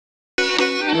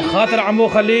الخاطر عمو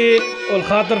خليل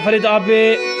والخاطر فريد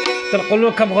ابي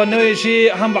تنقلوا كم غنوي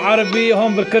شي هم بعربي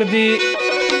هم بالكردي.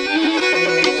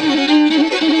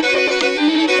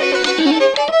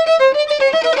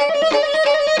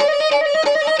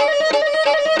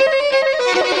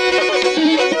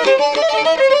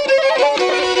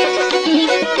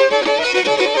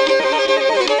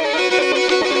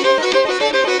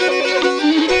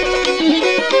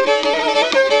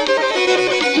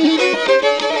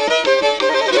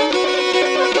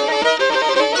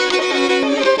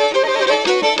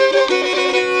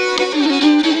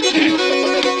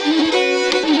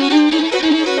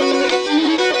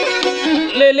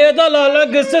 ليلي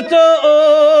ضلال قصته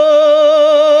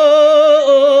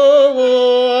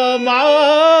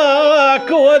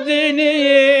معاك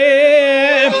وديني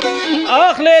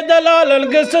اخلي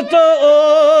دلال قصته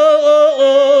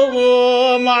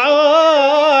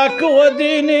معاك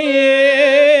وديني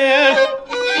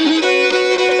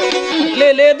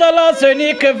ليلي ضلال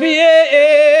سني كفيه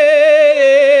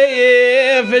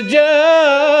في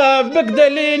جابك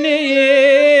دليني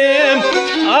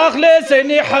اخلي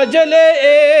سني حاجه لي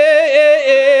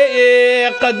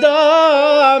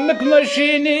قدامك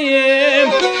مشيني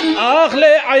اخلي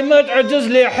عيمت عجز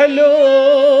لي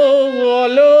حلو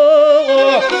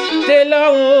لو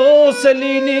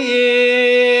تلوصليني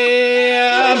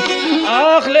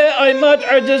اخلي عيمت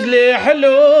عجز لي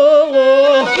حلو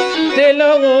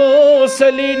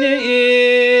تلوصليني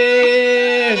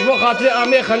شبو خاطري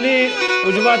امي خليل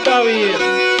وجباتاوي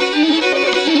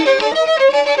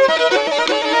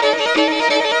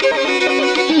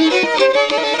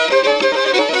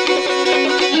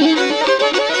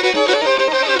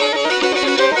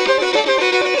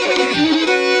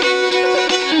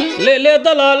ليلي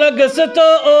ضلال قصته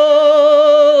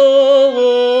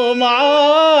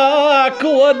معاك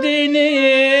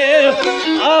وديني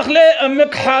اخلي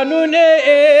امك حنوني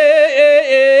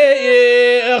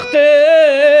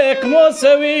اختك مو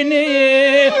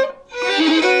سويني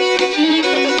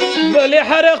بلي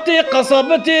حرقتي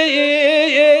قصبتي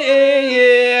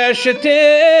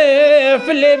شتيف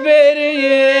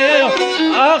الليبري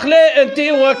اخلي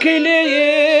انتي وكيلي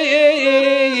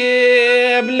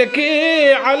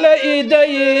بلكي على ايدي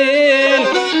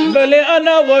بلي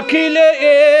انا وكيلي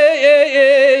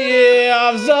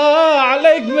افزع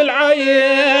عليك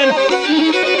بالعين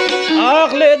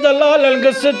اخلي ضلال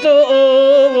القصته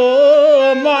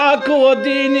معك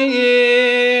وديني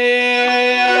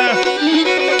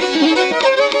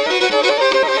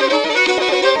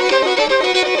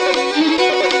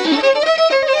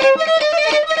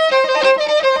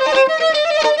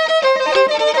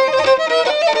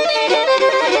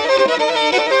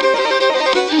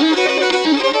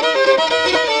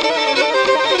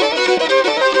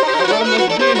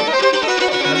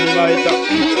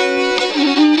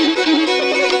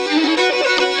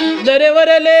دري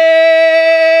ورلي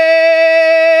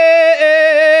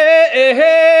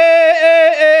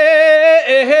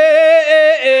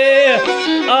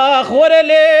اخ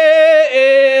ورلي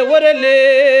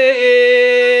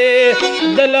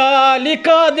دلالي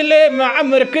كادلي مع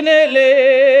مركني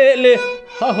لي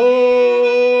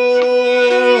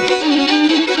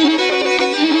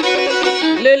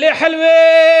ليلي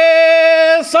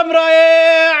حلوة سمراء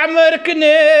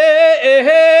عمركني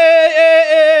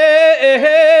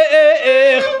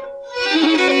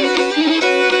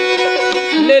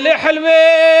ليلي حلوة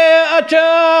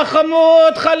أتا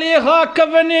خمود خليها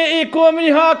كفني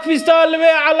إيكومي هاك في سالوي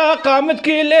على قامتك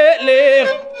ليلي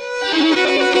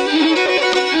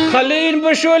خلين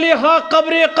بشولي هاك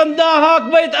قبري قندا هاك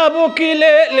بيت أبوك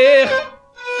ليلي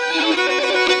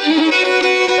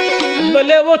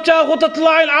بلي وتاخو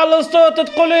تطلعين على الصوت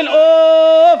تقولين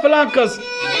اوه فلانكس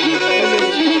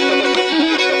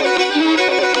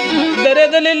دري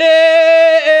دليلي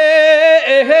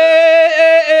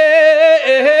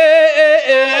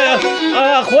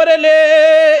اخ ورلي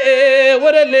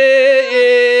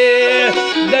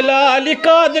دلالي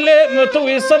كادلي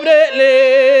مطوي صبري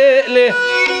لي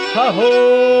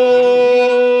هاهو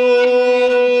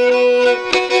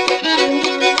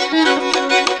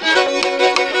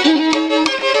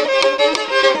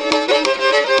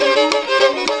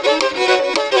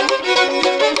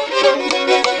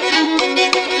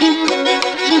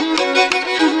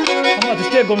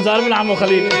قمزار من عمو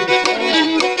خليل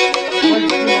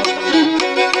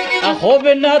اخو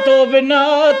بنات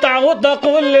وبنات تعود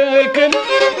اقول الكل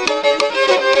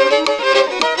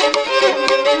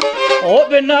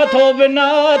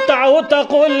وبنات تعود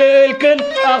تقول الكل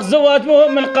اخزوات مو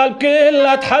من قلب كل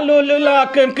لا تحلوا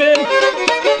لكن كل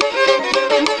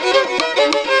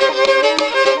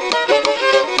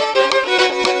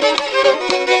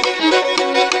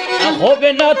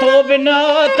وبنات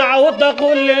تعود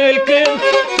تقول الكل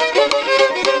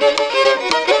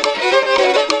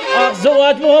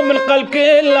زواج مو من قلب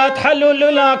كل لا تحلوا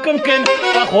لا يمكن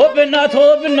اخو بنات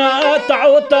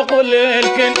تعود تقول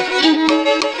الكل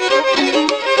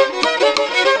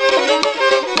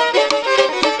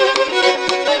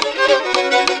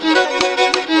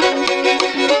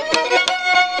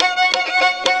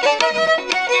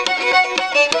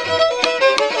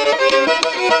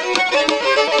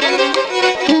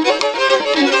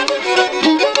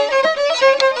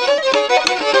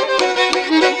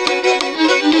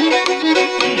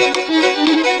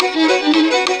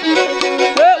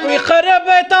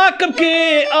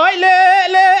تبكي اي لي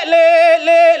لي لي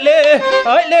لي لي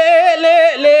اي لي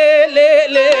لي لي لي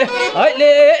لي اي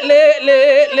لي لي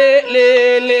لي لي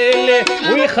لي لي لي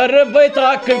ويخرب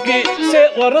بيتك تبكي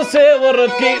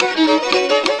سورتكي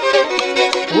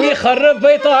ويخرب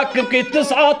بيتك تبكي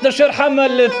 19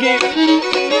 حملتكي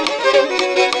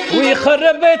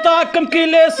ويخرب بيتك تبكي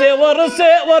لي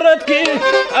سورتكي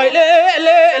اي لي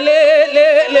لي لي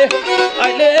لي لي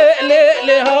اي لي لي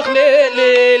لي هاخ لي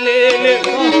لي لي لي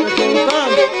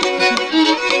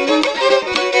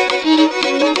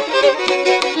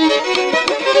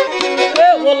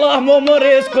والله مو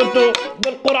مريض كنتو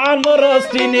بالقرآن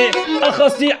مرستيني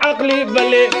أخصي عقلي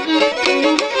بلي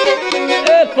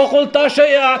فقلت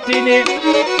شيعتيني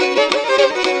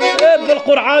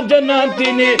بالقرآن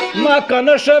جننتيني ما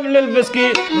كان شبل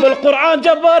الفسكي بالقرآن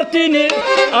جبرتيني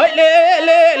هاي لي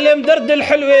لي لي مدرد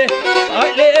الحلوة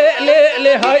هاي لي لي لي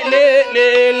هاي لي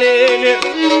لي لي لي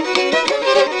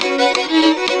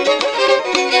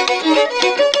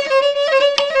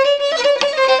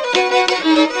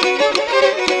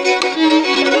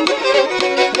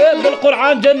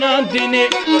بالقرآن جننتيني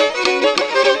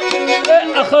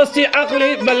أخصي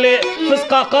عقلي بلي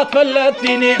فسقاقات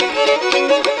فلتيني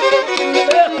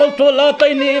قلت لا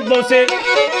طيني بوسي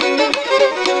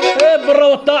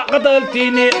بالروطة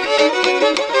قتلتيني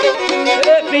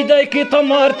بيديكي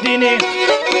طمرتيني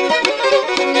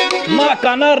ما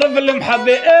كان الرجل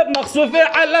محبي مخصوف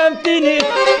علمتيني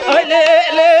هاي لي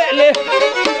لي لي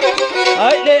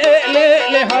هاي لي لي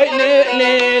لي هاي لي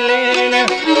لي لي لي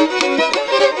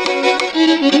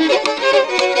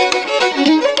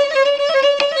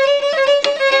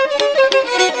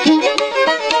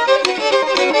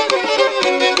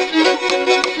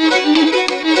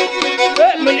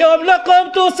من يوم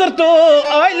لقمت وصرتو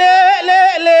اي لي لي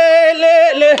لي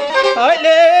لي لي اي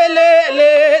لي لي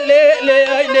لي لي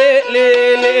لي اي لي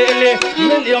لي لي لي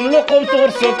من يوم لقمت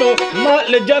وصرتو ما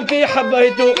لجنكي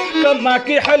حبيتو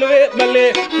كماكي حلوة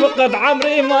بلي فقد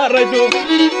عمري ما ريتو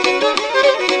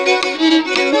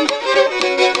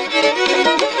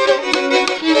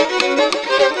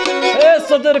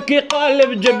صدركي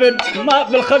قالب جبن ما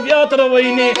بالخفيات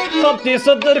رويني قبتي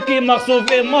صدركي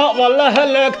مخصوفة ما والله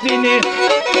هلكتيني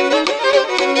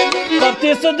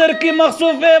قبتي صدركي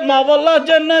مخصوفة ما والله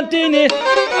جننتيني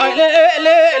اي لي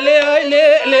لي لي اي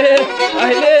لي لي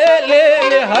اي لي لي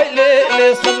لي هاي لي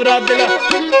لي صبر الدلا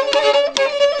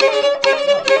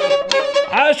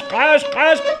عشق عشق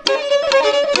عشق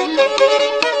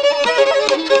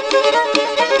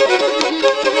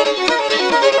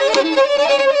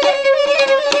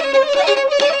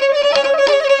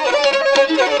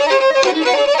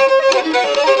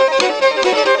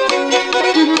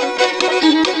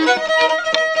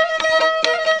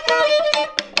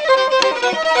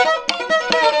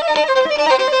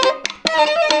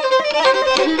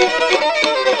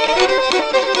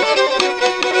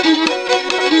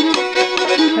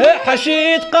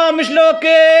حشيت قامش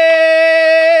لوكي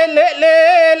لي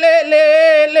لي لي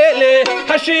لي لي لي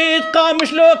حشيت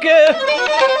قامش لوكي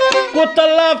كنت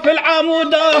الله في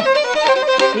العمودة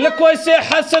الكويسة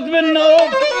حسد منه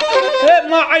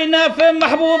ما عينا في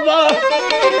محبوبة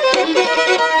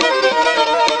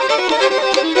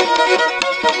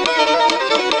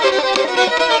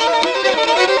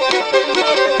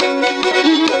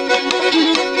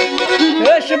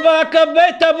شباك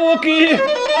بيت ابوكي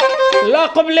لا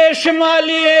قبل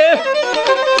الشمالي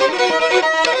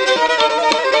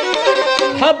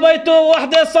حبيته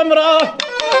وحدة سمراء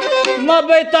ما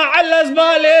بيت على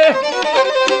زبالي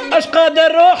اش قادر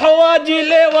اروح واجي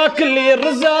لي واكل لي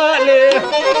الرزالي